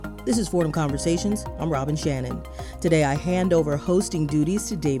This is Fordham Conversations. I'm Robin Shannon. Today I hand over hosting duties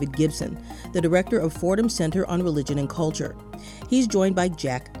to David Gibson, the director of Fordham Center on Religion and Culture. He's joined by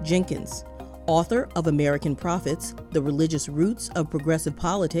Jack Jenkins, author of American Prophets, The Religious Roots of Progressive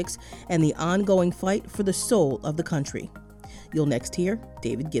Politics, and the Ongoing Fight for the Soul of the Country. You'll next hear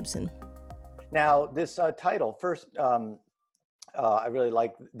David Gibson. Now, this title, first, I really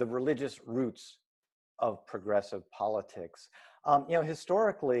like The Religious Roots of Progressive Politics.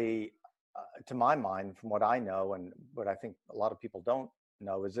 Historically, to my mind, from what I know and what I think a lot of people don't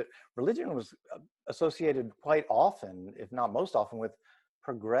know, is that religion was associated quite often, if not most often, with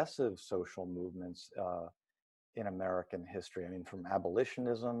progressive social movements in American history. I mean, from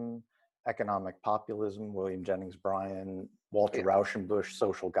abolitionism, economic populism, William Jennings Bryan, Walter Rauschenbusch,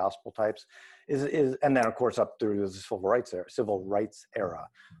 social gospel types, and then of course up through the civil rights era,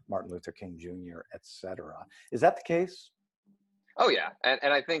 Martin Luther King Jr., etc. Is that the case? Oh yeah,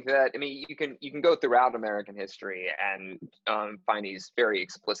 and I think that, I mean, you can go throughout American history and find these very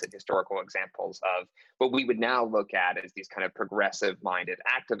explicit historical examples of what we would now look at as these kind of progressive-minded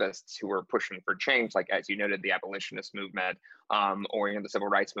activists who were pushing for change, like, as you noted, the abolitionist movement, or the civil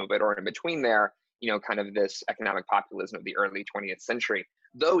rights movement, or in between there, kind of this economic populism of the early 20th century.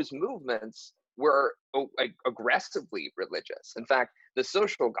 Those movements were aggressively religious. In fact, the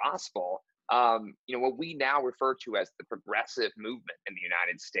social gospel, what we now refer to as the progressive movement in the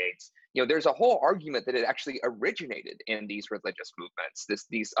United States, there's a whole argument that it actually originated in these religious movements.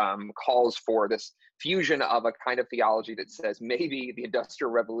 These calls for this fusion of a kind of theology that says maybe the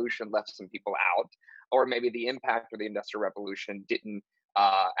Industrial Revolution left some people out, or maybe the impact of the Industrial Revolution didn't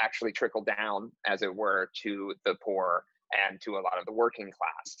actually trickle down, as it were, to the poor and to a lot of the working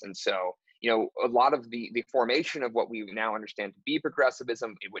class. And so, a lot of the formation of what we now understand to be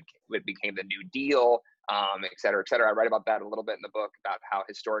progressivism, it became the New Deal, et cetera, et cetera. I write about that a little bit in the book, about how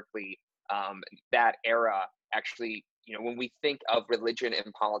historically that era actually, when we think of religion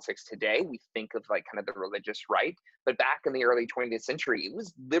and politics today, we think of like kind of the religious right. But back in the early 20th century, it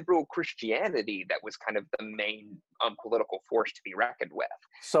was liberal Christianity that was kind of the main political force to be reckoned with.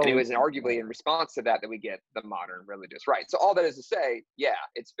 So, and it was arguably in response to that we get the modern religious right. So all that is to say, yeah,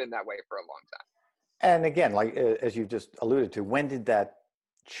 it's been that way for a long time. And again, like as you just alluded to, when did that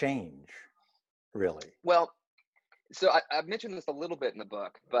change, really? Well, so I've mentioned this a little bit in the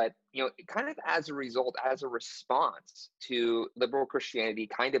book, but kind of as a response to liberal Christianity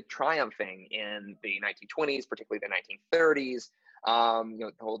kind of triumphing in the 1920s, particularly the 1930s,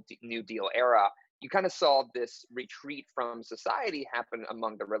 the whole New Deal era, you kind of saw this retreat from society happen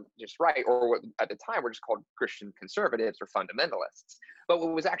among the religious right, or what at the time were just called Christian conservatives or fundamentalists. But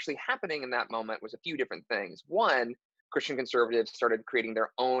what was actually happening in that moment was a few different things. One, Christian conservatives started creating their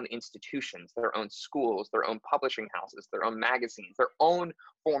own institutions, their own schools, their own publishing houses, their own magazines, their own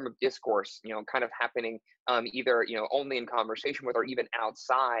form of discourse, kind of happening either, only in conversation with or even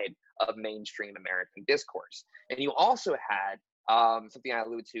outside of mainstream American discourse. And you also had something I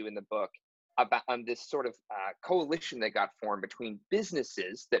allude to in the book about this sort of coalition that got formed between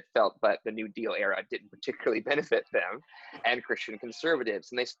businesses that felt that the New Deal era didn't particularly benefit them and Christian conservatives.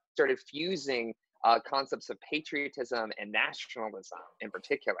 And they started fusing concepts of patriotism and nationalism in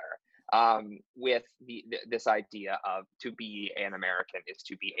particular, with this idea of to be an American is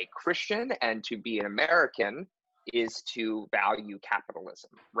to be a Christian, and to be an American is to value capitalism,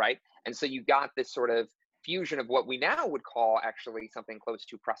 right? And so you got this sort of fusion of what we now would call actually something close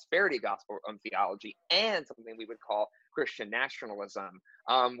to prosperity gospel theology and something we would call Christian nationalism,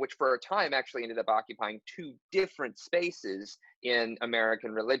 which for a time actually ended up occupying two different spaces in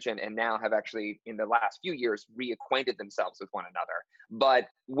American religion, and now have actually in the last few years reacquainted themselves with one another. But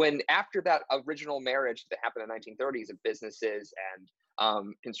when after that original marriage that happened in the 1930s of businesses and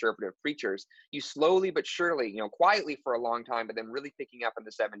conservative preachers, you slowly but surely, quietly for a long time, but then really picking up in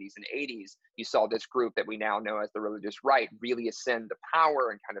the 70s and 80s, you saw this group that we now know as the religious right really ascend to power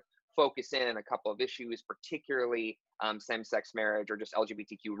and kind of focus in on a couple of issues, particularly same-sex marriage or just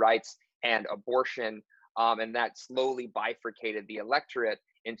LGBTQ rights and abortion. And that slowly bifurcated the electorate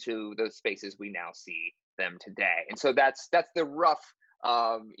into those spaces we now see them today. And so that's the rough,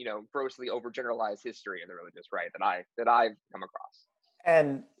 grossly overgeneralized history of the religious right that I've come across.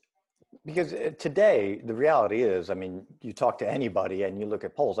 And because today, the reality is, I mean, you talk to anybody and you look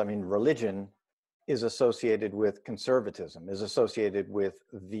at polls, I mean, religion is associated with conservatism, is associated with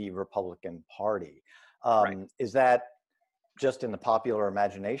the Republican Party. Right. Is that just in the popular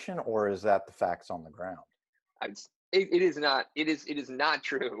imagination, or is that the facts on the ground? It is not. It is not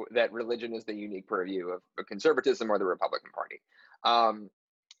true that religion is the unique purview of conservatism or the Republican Party.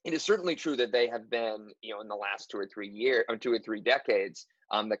 It is certainly true that they have been, in the last 2 or 3 decades,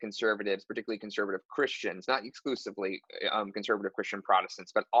 that conservatives, particularly conservative Christians, not exclusively conservative Christian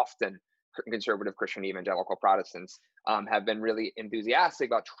Protestants, but often conservative Christian evangelical Protestants, have been really enthusiastic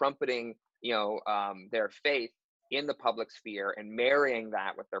about trumpeting, their faith in the public sphere and marrying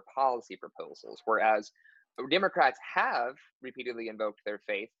that with their policy proposals. Whereas Democrats have repeatedly invoked their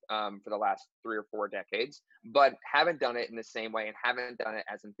faith for the last 3 or 4 decades, but haven't done it in the same way and haven't done it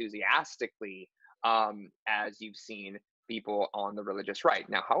as enthusiastically as you've seen people on the religious right.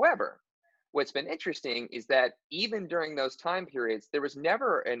 Now, however, what's been interesting is that even during those time periods, there was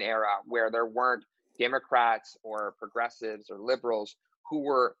never an era where there weren't Democrats or progressives or liberals who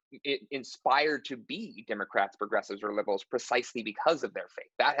were inspired to be Democrats, progressives, or liberals precisely because of their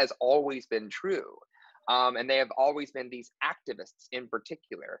faith. That has always been true. And they have always been these activists in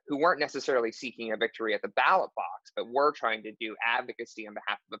particular who weren't necessarily seeking a victory at the ballot box, but were trying to do advocacy on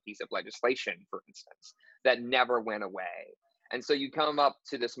behalf of a piece of legislation, for instance, that never went away. And so you come up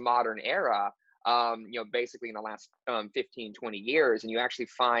to this modern era, basically in the last 15, 20 years, and you actually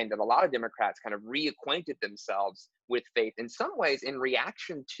find that a lot of Democrats kind of reacquainted themselves with faith in some ways in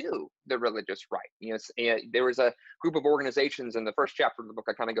reaction to the religious right. There was a group of organizations in the first chapter of the book,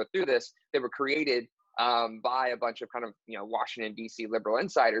 I kind of go through this, that were created by a bunch of kind of, Washington, D.C. liberal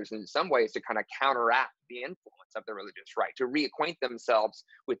insiders in some ways to kind of counteract the influence of the religious right, to reacquaint themselves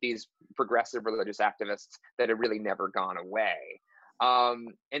with these progressive religious activists that had really never gone away.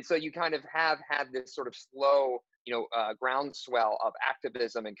 And so you kind of have had this sort of slow, groundswell of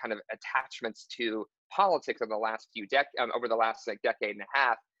activism and kind of attachments to politics over the last decade and a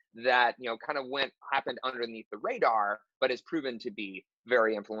half that, kind of happened underneath the radar, but has proven to be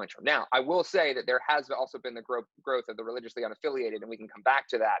very influential. Now, I will say that there has also been the growth of the religiously unaffiliated, and we can come back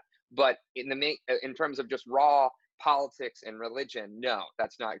to that. But in terms of just raw politics and religion, no,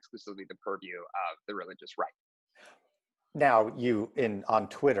 that's not exclusively the purview of the religious right. Now, on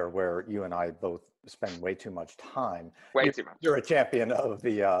Twitter, where you and I both spend way too much time, you're a champion of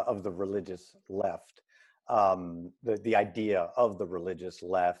the religious left, the idea of the religious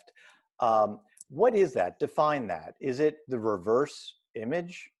left. What is that? Define that. Is it the reverse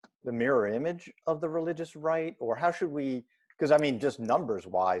image, the mirror image of the religious right, or how should we? Because just numbers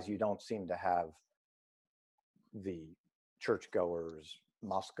wise, you don't seem to have the churchgoers,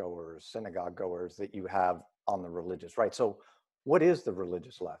 mosque goers, synagogue goers that you have on the religious right. So what is the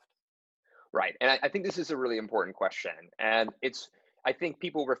religious left? Right. And I think this is a really important question. And I think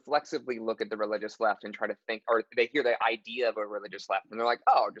people reflexively look at the religious left and try to think, or they hear the idea of a religious left and they're like,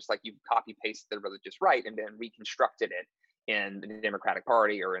 oh, just like you copy pasted the religious right and then reconstructed it in the Democratic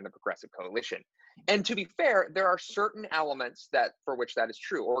Party or in the Progressive Coalition. And to be fair, there are certain elements for which that is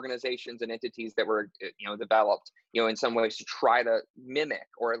true. Organizations and entities that were, developed, in some ways to try to mimic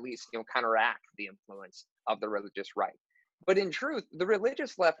or at least, counteract the influence of the religious right. But in truth, the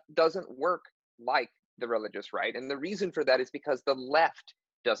religious left doesn't work like the religious right. And the reason for that is because the left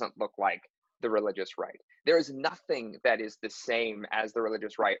doesn't look like the religious right. There is nothing that is the same as the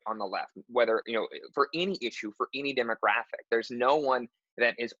religious right on the left, whether, for any issue, for any demographic. There's no one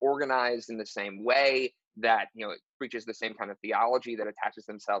that is organized in the same way, that, preaches the same kind of theology, that attaches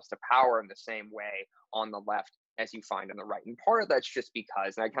themselves to power in the same way on the left as you find on the right. And part of that's just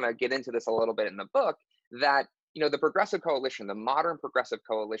because, and I kind of get into this a little bit in the book, that the Progressive Coalition, the modern Progressive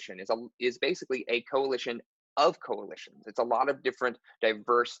Coalition, is basically a coalition of coalitions. It's a lot of different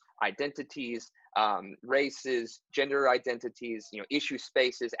diverse identities, races, gender identities, issue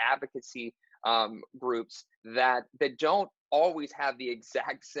spaces, advocacy groups that don't always have the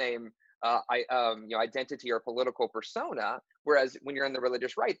exact same identity or political persona. Whereas when you're in the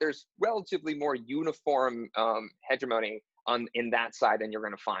religious right, there's relatively more uniform hegemony in that side than you're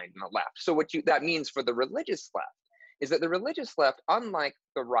going to find in the left. So that means for the religious left is that the religious left, unlike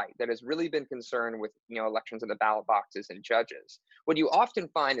the right that has really been concerned with elections of the ballot boxes and judges, what you often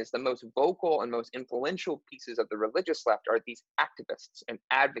find is the most vocal and most influential pieces of the religious left are these activists and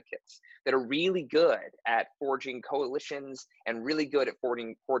advocates that are really good at forging coalitions and really good at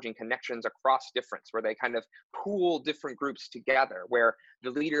forging connections across difference, where they kind of pool different groups together, where the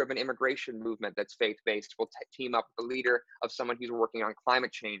leader of an immigration movement that's faith-based will team up with the leader of someone who's working on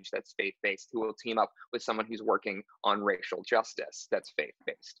climate change that's faith-based, who will team up with someone who's working on racial justice that's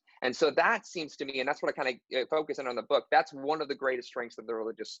faith-based. And so that seems to me, and that's what I kind of focus on the book, that's one of the greatest strengths of the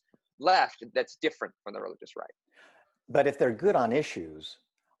religious left that's different from the religious right. But if they're good on issues,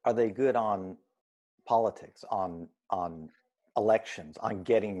 are they good on politics, on elections, on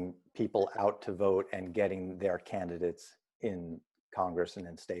getting people out to vote and getting their candidates in Congress and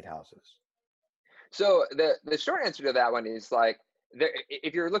in state houses? So the short answer to that one is, like,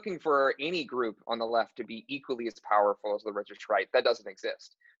 if you're looking for any group on the left to be equally as powerful as the religious right, that doesn't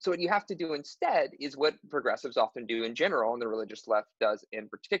exist. So what you have to do instead is what progressives often do in general, and the religious left does in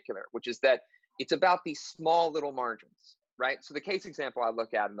particular, which is that it's about these small little margins, right? So the case example I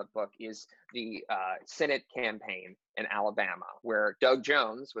look at in the book is the Senate campaign in Alabama, where Doug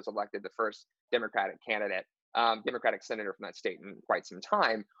Jones was elected the first Democratic candidate, Democratic senator from that state in quite some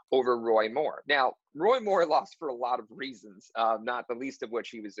time, over Roy Moore. Now, Roy Moore lost for a lot of reasons, not the least of which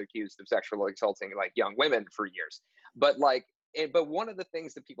he was accused of sexually assaulting like young women for years. But but one of the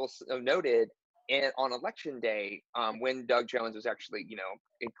things that people noted on election day, when Doug Jones was actually,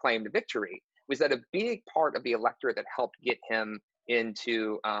 claimed victory, was that a big part of the electorate that helped get him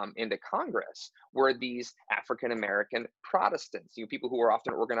into Congress were these African American Protestants, people who were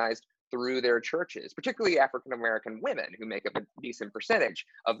often organized through their churches, particularly African American women, who make up a decent percentage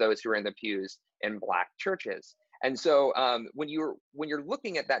of those who are in the pews in Black churches. And so when you're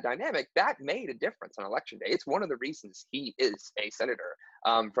looking at that dynamic, that made a difference on election day. It's one of the reasons he is a senator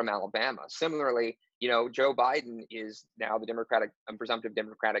from Alabama. Similarly, Joe Biden is now the presumptive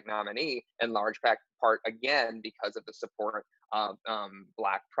Democratic nominee in large part again because of the support of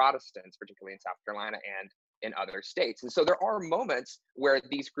Black Protestants, particularly in South Carolina and in other states. And so there are moments where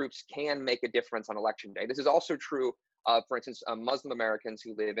these groups can make a difference on election day. This is also true of, for instance, Muslim Americans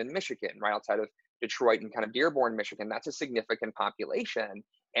who live in Michigan, right outside of Detroit and kind of Dearborn, Michigan. That's a significant population.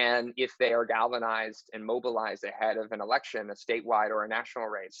 And if they are galvanized and mobilized ahead of an election, a statewide or a national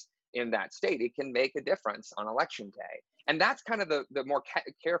race in that state, it can make a difference on election day. And that's kind of the more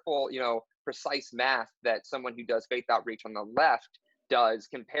careful, precise math that someone who does faith outreach on the left does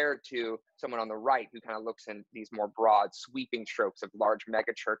compared to someone on the right who kind of looks in these more broad sweeping strokes of large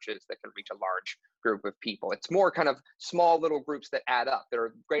mega churches that can reach a large group of people. It's more kind of small little groups that add up, that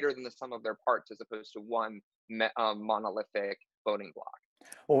are greater than the sum of their parts, as opposed to one monolithic voting block.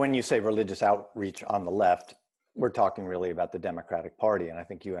 Well, when you say religious outreach on the left, we're talking really about the Democratic Party. And I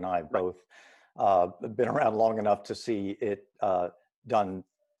think you and I have both been around long enough to see it done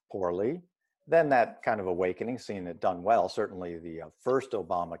poorly. Then that kind of awakening, seeing it done well. Certainly the first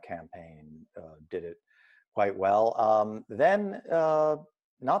Obama campaign did it quite well. Then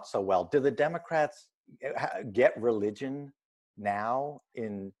not so well. Do the Democrats get religion now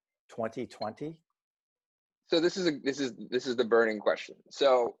in 2020? So this is the burning question.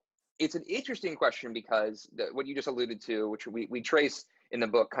 So it's an interesting question because what you just alluded to, which we trace in the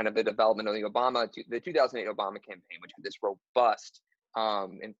book, kind of the development of the 2008 Obama campaign, which had this robust,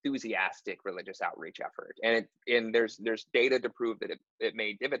 enthusiastic religious outreach effort, and there's data to prove that it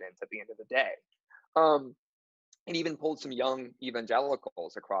made dividends at the end of the day. It even pulled some young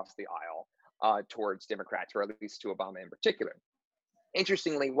evangelicals across the aisle towards Democrats, or at least to Obama in particular.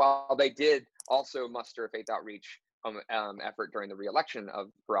 Interestingly, while they did also muster a faith outreach effort during the re-election of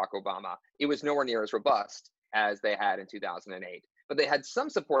Barack Obama, it was nowhere near as robust as they had in 2008. But they had some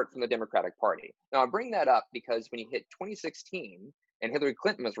support from the Democratic Party. Now, I bring that up because when you hit 2016 and Hillary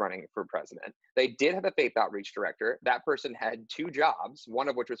Clinton was running for president, they did have a faith outreach director. That person had two jobs, one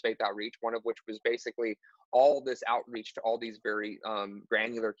of which was faith outreach, one of which was basically all this outreach to all these very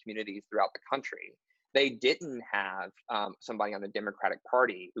granular communities throughout the country. They didn't have somebody on the Democratic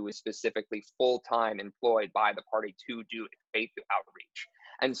Party who was specifically full-time employed by the party to do faith outreach.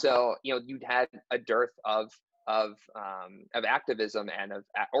 And so, you'd had a dearth of activism and of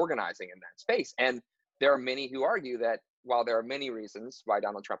organizing in that space. And there are many who argue that while there are many reasons why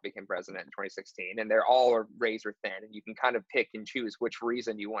Donald Trump became president in 2016, and they're all razor thin, and you can kind of pick and choose which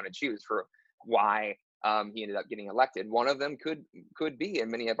reason you want to choose for why he ended up getting elected. One of them could be,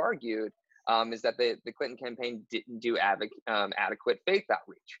 and many have argued, is that the Clinton campaign didn't do adequate faith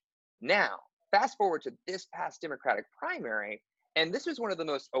outreach. Now, fast forward to this past Democratic primary, and this was one of the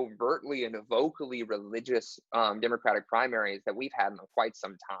most overtly and vocally religious Democratic primaries that we've had in quite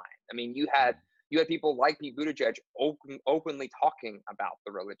some time. I mean, you had people like Pete Buttigieg openly talking about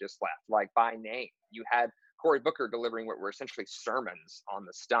the religious left, like by name. You had Cory Booker delivering what were essentially sermons on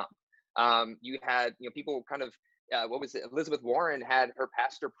the stump. You had people kind of Elizabeth Warren had her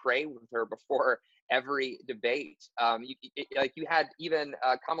pastor pray with her before every debate. You had even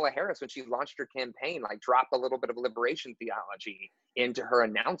Kamala Harris, when she launched her campaign, drop a little bit of liberation theology into her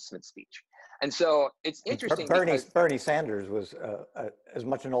announcement speech. And so it's interesting. Bernie Sanders was as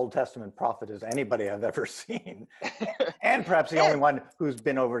much an Old Testament prophet as anybody I've ever seen, and perhaps the only one who's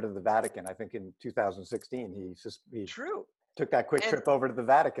been over to the Vatican. I think in 2016 he took that quick trip over to the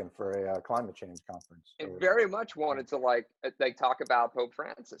Vatican for a climate change conference. And very much wanted to talk about Pope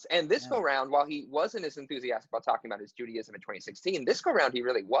Francis. And this go round, while he wasn't as enthusiastic about talking about his Judaism in 2016, this go round he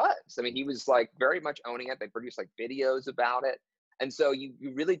really was. I mean, he was very much owning it. They produced videos about it. And so you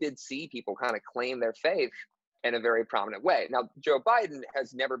really did see people kind of claim their faith in a very prominent way. Now, Joe Biden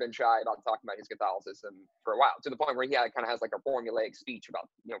has never been shy about talking about his Catholicism for a while, to the point where he kind of has like a formulaic speech about,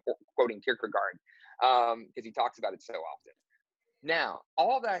 quoting Kierkegaard, because he talks about it so often. Now,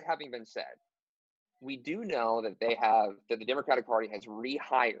 all that having been said, we do know that the Democratic Party has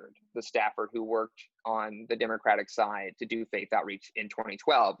rehired the staffer who worked on the Democratic side to do faith outreach in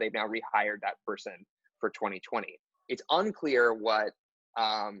 2012. They've now rehired that person for 2020. It's unclear what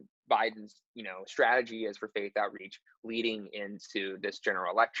Biden's strategy is for faith outreach leading into this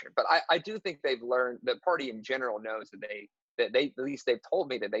general election. But I do think they've learned, the party in general knows that they at least they've told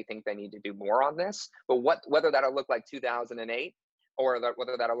me that they think they need to do more on this. But whether that'll look like 2008 or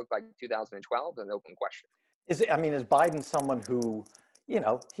whether that'll look like 2012 is an open question. Is Biden someone who,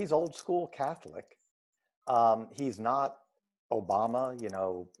 he's old school Catholic? He's not Obama,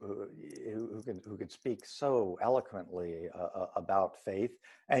 who could speak so eloquently about faith,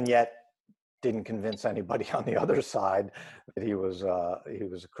 and yet didn't convince anybody on the other side that he was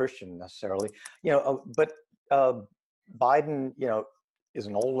a Christian necessarily. But Biden, is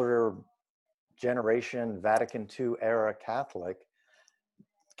an older generation Vatican II era Catholic.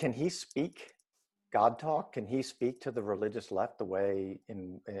 Can he speak God talk? Can he speak to the religious left the way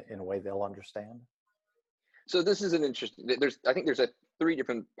in a way they'll understand? So this is an interesting, I think there's three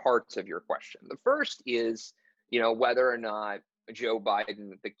different parts of your question. The first is, whether or not Joe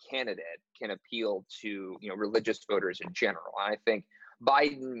Biden, the candidate, can appeal to, religious voters in general. And I think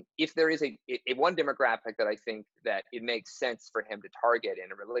Biden, if there is a one demographic that I think that it makes sense for him to target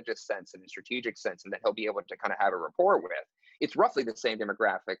in a religious sense and a strategic sense, and that he'll be able to kind of have a rapport with, it's roughly the same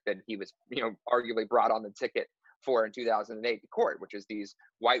demographic that he was, arguably brought on the ticket for in 2008 to court, which is these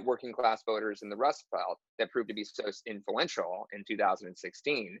white working class voters in the Rust Belt that proved to be so influential in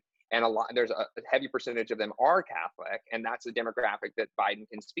 2016. And there's a heavy percentage of them are Catholic, and that's a demographic that Biden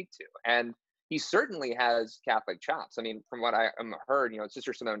can speak to. And he certainly has Catholic chops. I mean, from what I heard,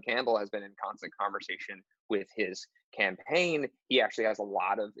 Sister Simone Campbell has been in constant conversation with his campaign. He actually has a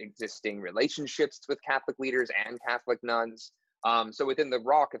lot of existing relationships with Catholic leaders and Catholic nuns. So within the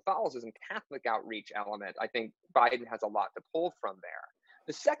raw Catholicism Catholic outreach element, I think Biden has a lot to pull from there.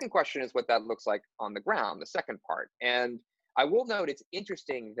 The second question is what that looks like on the ground, the second part. And I will note it's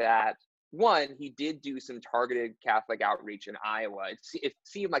interesting that, one, he did do some targeted Catholic outreach in Iowa. It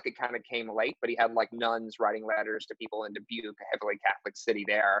seemed like it kind of came late, but he had like nuns writing letters to people in Dubuque, a heavily Catholic city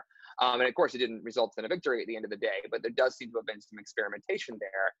there. And of course, it didn't result in a victory at the end of the day, but there does seem to have been some experimentation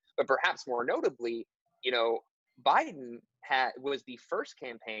there. But perhaps more notably, Biden was the first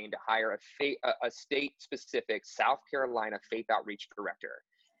campaign to hire a state-specific South Carolina faith outreach director.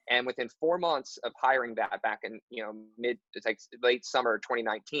 And within 4 months of hiring that back in late summer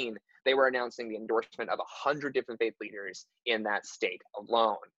 2019, they were announcing the endorsement of 100 different faith leaders in that state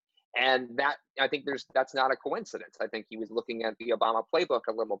alone. And that, I think that's not a coincidence. I think he was looking at the Obama playbook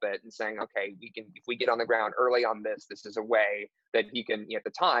a little bit and saying, okay, if we get on the ground early on this is a way that he can, at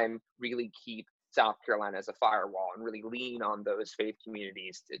the time, really keep South Carolina as a firewall and really lean on those faith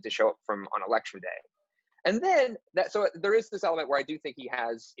communities to show up on election day. And then so there is this element where I do think he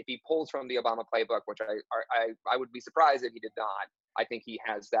has, if he pulls from the Obama playbook, which I would be surprised if he did not, I think he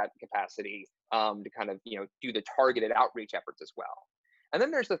has that capacity to kind of, do the targeted outreach efforts as well. And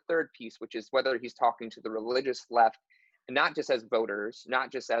then there's the third piece, which is whether he's talking to the religious left, not just as voters,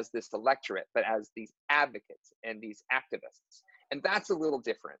 not just as this electorate, but as these advocates and these activists. And that's a little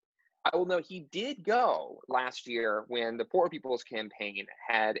different. I will note he did go last year when the Poor People's Campaign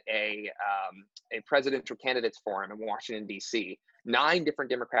had a presidential candidates forum in Washington, D.C. 9 different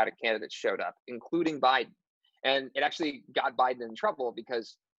Democratic candidates showed up, including Biden. And it actually got Biden in trouble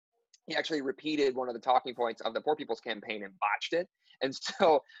because he actually repeated one of the talking points of the Poor People's Campaign and botched it. And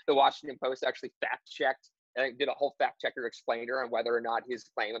so the Washington Post actually fact-checked and did a whole fact-checker explainer on whether or not his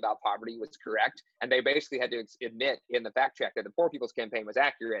claim about poverty was correct. And they basically had to admit in the fact-check that the Poor People's Campaign was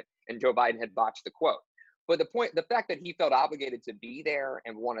accurate and Joe Biden had botched the quote. But the fact that he felt obligated to be there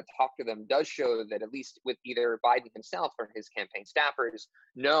and want to talk to them does show that, at least with either Biden himself or his campaign staffers,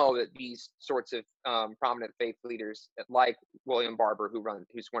 know that these sorts of prominent faith leaders like William Barber,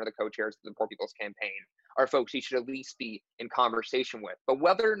 who's one of the co-chairs of the Poor People's Campaign, are folks he should at least be in conversation with. But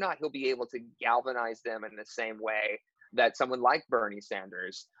whether or not he'll be able to galvanize them in the same way that someone like Bernie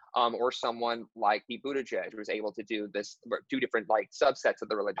Sanders or someone like Pete Buttigieg was able to do this, 2 different subsets of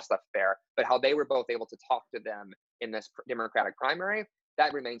the religious left there, but how they were both able to talk to them in this Democratic primary,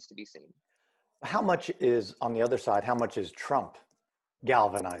 that remains to be seen. How much is, on the other side, how much is Trump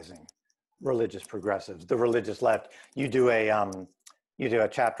galvanizing religious progressives, the religious left? You do a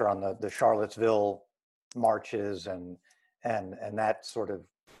chapter on the Charlottesville marches and and that sort of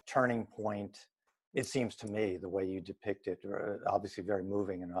turning point, it seems to me, the way you depict it, obviously very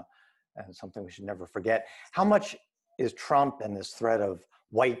moving and something we should never forget. How much is Trump and this threat of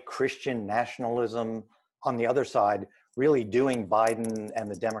white Christian nationalism on the other side really doing Biden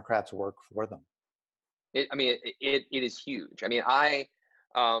and the Democrats' work for them? It is huge. I mean, I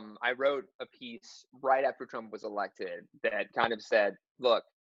wrote a piece right after Trump was elected that kind of said, look,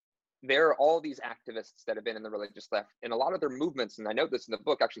 there are all these activists that have been in the religious left, and a lot of their movements, and I note this in the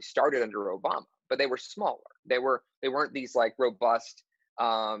book, actually started under Obama, but they were smaller. They weren't these like robust,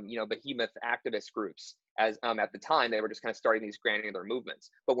 behemoth activist groups as at the time. They were just kind of starting these granular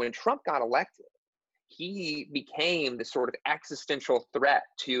movements. But when Trump got elected, he became this sort of existential threat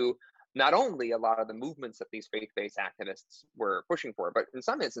to not only a lot of the movements that these faith-based activists were pushing for, but in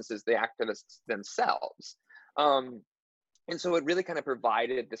some instances, the activists themselves. And so it really kind of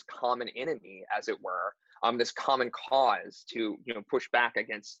provided this common enemy, as it were, this common cause to push back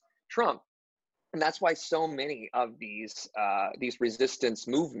against Trump. And that's why so many of these resistance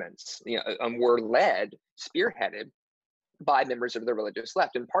movements were spearheaded by members of the religious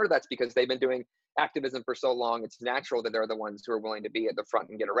left. And part of that's because they've been doing activism for so long, it's natural that they're the ones who are willing to be at the front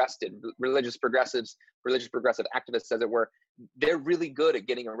and get arrested. Religious progressive activists, as it were, they're really good at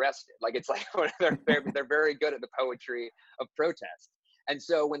getting arrested. Like, it's like they're very good at the poetry of protest. And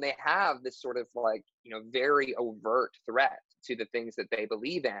so when they have this sort of like, very overt threat to the things that they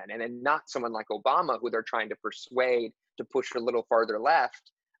believe in, and then not someone like Obama, who they're trying to persuade to push a little farther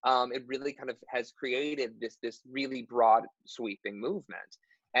left, it really kind of has created this really broad sweeping movement.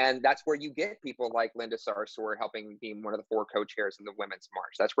 And that's where you get people like Linda Sarsour helping being one of the 4 co-chairs in the Women's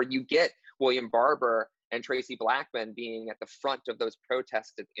March. That's where you get William Barber and Tracy Blackman being at the front of those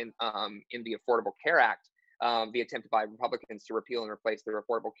protests in the Affordable Care Act, the attempt by Republicans to repeal and replace the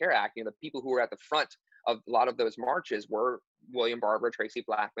Affordable Care Act. The people who were at the front of a lot of those marches were William Barber, Tracy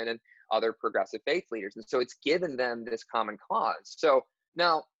Blackman, and other progressive faith leaders. And so it's given them this common cause. So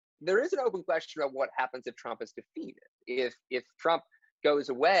now there is an open question of what happens if Trump is defeated. If Trump goes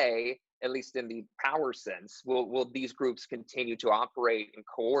away, at least in the power sense, will these groups continue to operate and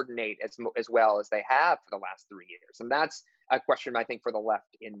coordinate as well as they have for the last 3 years? And that's a question, I think, for the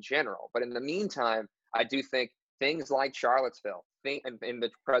left in general. But in the meantime, I do think things like Charlottesville, in the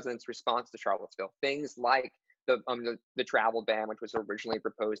president's response to Charlottesville, things like the travel ban, which was originally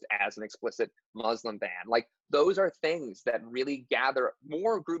proposed as an explicit Muslim ban, like those are things that really gather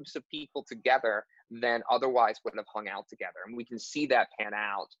more groups of people together than otherwise would have hung out together. And we can see that pan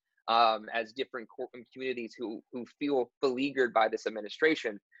out as different communities who feel beleaguered by this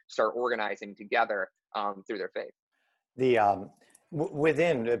administration start organizing together through their faith.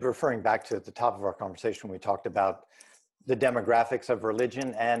 Referring back to at the top of our conversation, we talked about the demographics of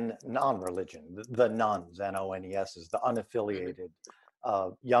religion and non-religion, the nones, N-O-N-E-S, the unaffiliated.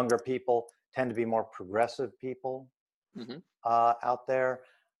 Younger people tend to be more progressive people out there.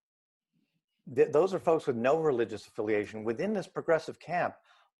 Those are folks with no religious affiliation. Within this progressive camp,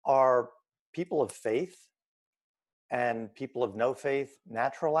 are people of faith and people of no faith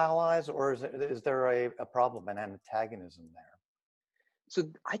natural allies, or is there a problem, an antagonism there? So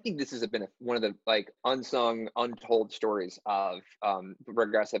I think this has been one of the unsung, untold stories of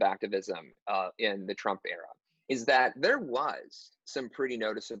progressive activism in the Trump era, is that there was some pretty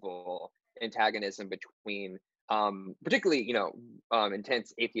noticeable antagonism between particularly,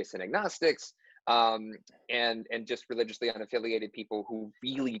 intense atheists and agnostics and just religiously unaffiliated people who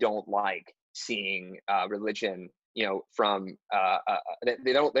really don't like seeing religion from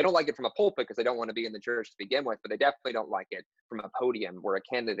they don't like it from a pulpit because they don't want to be in the church to begin with, but they definitely don't like it from a podium where a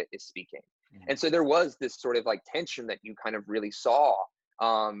candidate is speaking. And so there was this sort of tension that you kind of really saw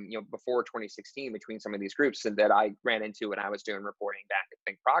before 2016 between some of these groups, and that I ran into when I was doing reporting back at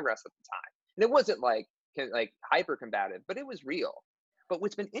Think Progress at the time. And it wasn't like hyper combative, but it was real. But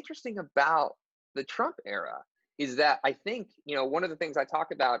what's been interesting about the Trump era is that I think, one of the things I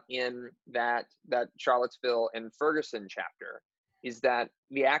talk about in that Charlottesville and Ferguson chapter is that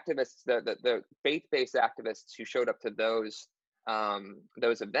the activists, the faith-based activists who showed up to those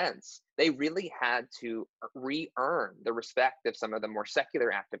events, they really had to re-earn the respect of some of the more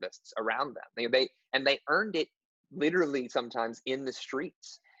secular activists around them. They earned it literally sometimes in the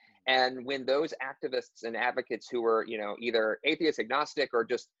streets. And when those activists and advocates who were, either atheist, agnostic, or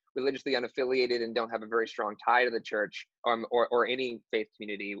just religiously unaffiliated and don't have a very strong tie to the church or any faith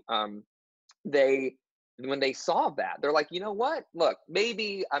community, when they saw that, they're like, you know what? Look,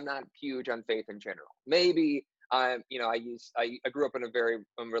 maybe I'm not huge on faith in general. Maybe I grew up in a very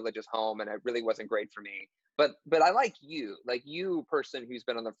religious home, and it really wasn't great for me. But I like you person who's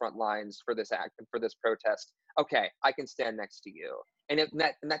been on the front lines for this act and for this protest. Okay, I can stand next to you, and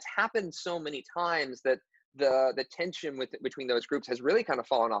that's happened so many times that the tension between those groups has really kind of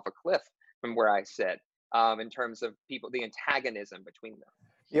fallen off a cliff from where I sit, in terms of the antagonism between them.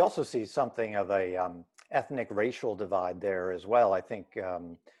 You also see something of a ethnic racial divide there as well. I think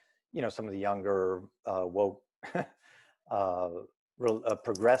some of the younger woke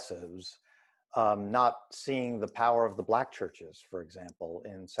progressives not seeing the power of the Black churches, for example,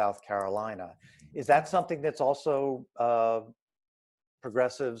 in South Carolina. Is that something that's also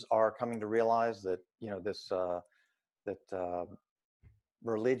progressives are coming to realize, that that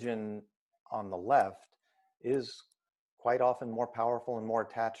religion on the left is quite often more powerful and more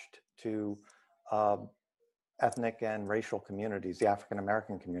attached to ethnic and racial communities, the African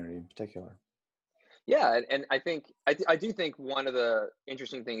American community in particular? Yeah, and I do think one of the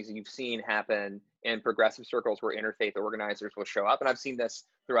interesting things that you've seen happen in progressive circles where interfaith organizers will show up, and I've seen this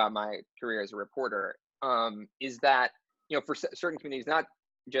throughout my career as a reporter, is that for certain communities, not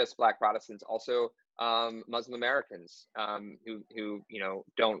just Black Protestants, also Muslim Americans who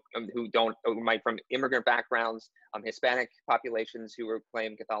might from immigrant backgrounds, Hispanic populations who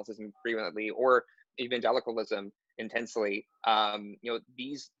claim Catholicism frequently, or evangelicalism intensely.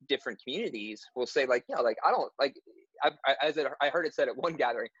 These different communities will say I heard it said at one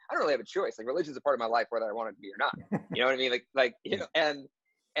gathering, I don't really have a choice. Like, religion is a part of my life, whether I want it to be or not. You know what I mean?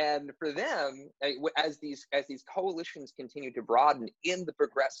 And for them, as these coalitions continue to broaden in the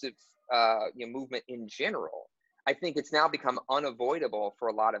progressive movement in general, I think it's now become unavoidable for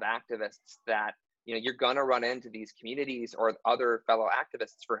a lot of activists that you're gonna run into these communities or other fellow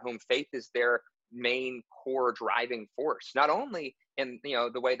activists for whom faith is their main core driving force, not only in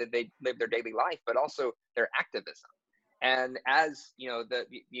the way that they live their daily life, but also their activism. And as the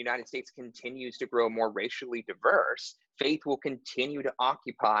United States continues to grow more racially diverse, faith will continue to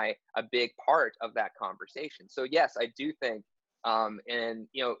occupy a big part of that conversation. So yes, I do think,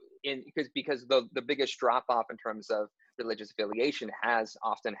 because the biggest drop off in terms of religious affiliation has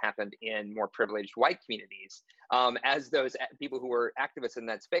often happened in more privileged white communities. As those people who are activists in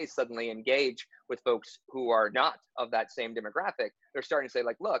that space suddenly engage with folks who are not of that same demographic, they're starting to say,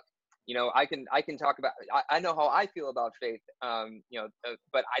 like, look, I can talk about, I know how I feel about faith,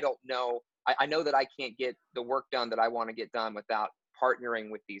 but I don't know, I know that I can't get the work done that I want to get done without partnering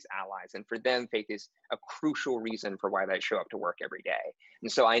with these allies. And for them, faith is a crucial reason for why they show up to work every day.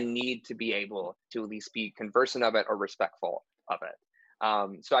 And so I need to be able to at least be conversant of it or respectful of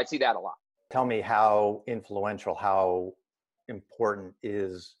it. So I see that a lot. Tell me how influential, how important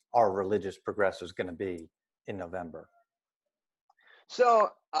is our religious progressives going to be in November? So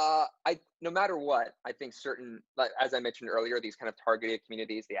no matter what, I think certain, as I mentioned earlier, these kind of targeted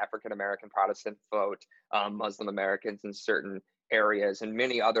communities, the African American Protestant vote, Muslim Americans in certain areas, and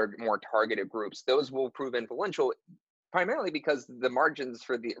many other more targeted groups, those will prove influential, primarily because the margins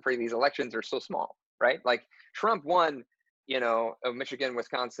for these elections are so small, right? Like, Trump won, Michigan,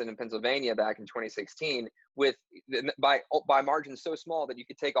 Wisconsin, and Pennsylvania back in 2016 by margins so small that you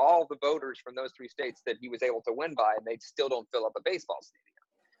could take all the voters from those three states that he was able to win by, and they still don't fill up a baseball stadium.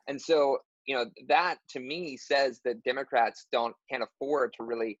 And so, that to me says that Democrats can't afford to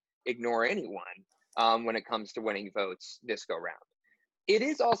really ignore anyone when it comes to winning votes this go round. It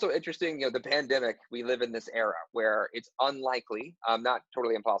is also interesting, the pandemic, we live in this era where it's unlikely, not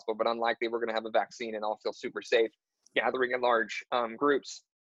totally impossible, but unlikely we're going to have a vaccine and all feel super safe gathering in large groups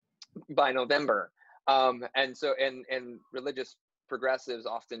by November. And so, and religious progressives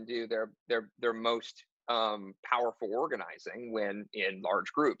often do their most powerful organizing when in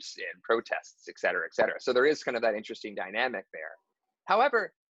large groups, in protests, et cetera, et cetera. So there is kind of that interesting dynamic there.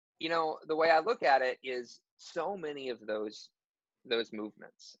 However, the way I look at it is so many of those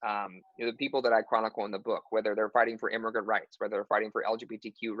movements, the people that I chronicle in the book, whether they're fighting for immigrant rights, whether they're fighting for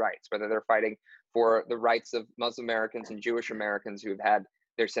LGBTQ rights, whether they're fighting for the rights of Muslim Americans and Jewish Americans who've had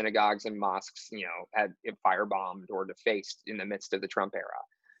their synagogues and mosques, had firebombed or defaced in the midst of the Trump era.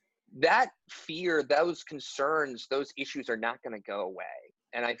 That fear, those concerns, those issues are not going to go away.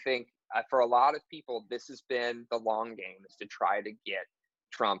 And I think for a lot of people, this has been the long game, is to try to get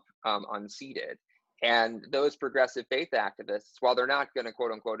Trump unseated. And those progressive faith activists, while they're not going to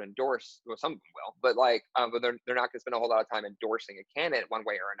quote unquote endorse, well, some of them will, but but they're not going to spend a whole lot of time endorsing a candidate one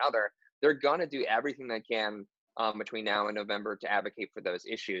way or another. They're going to do everything they can between now and November to advocate for those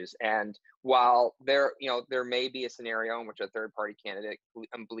issues. And while there may be a scenario in which a third party candidate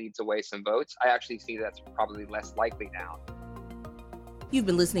bleeds away some votes, I actually see that's probably less likely now. You've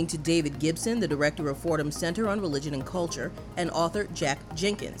been listening to David Gibson, the director of Fordham Center on Religion and Culture, and author Jack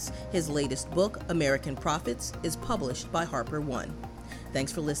Jenkins. His latest book, American Prophets, is published by Harper One.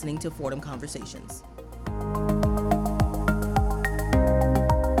 Thanks for listening to Fordham Conversations.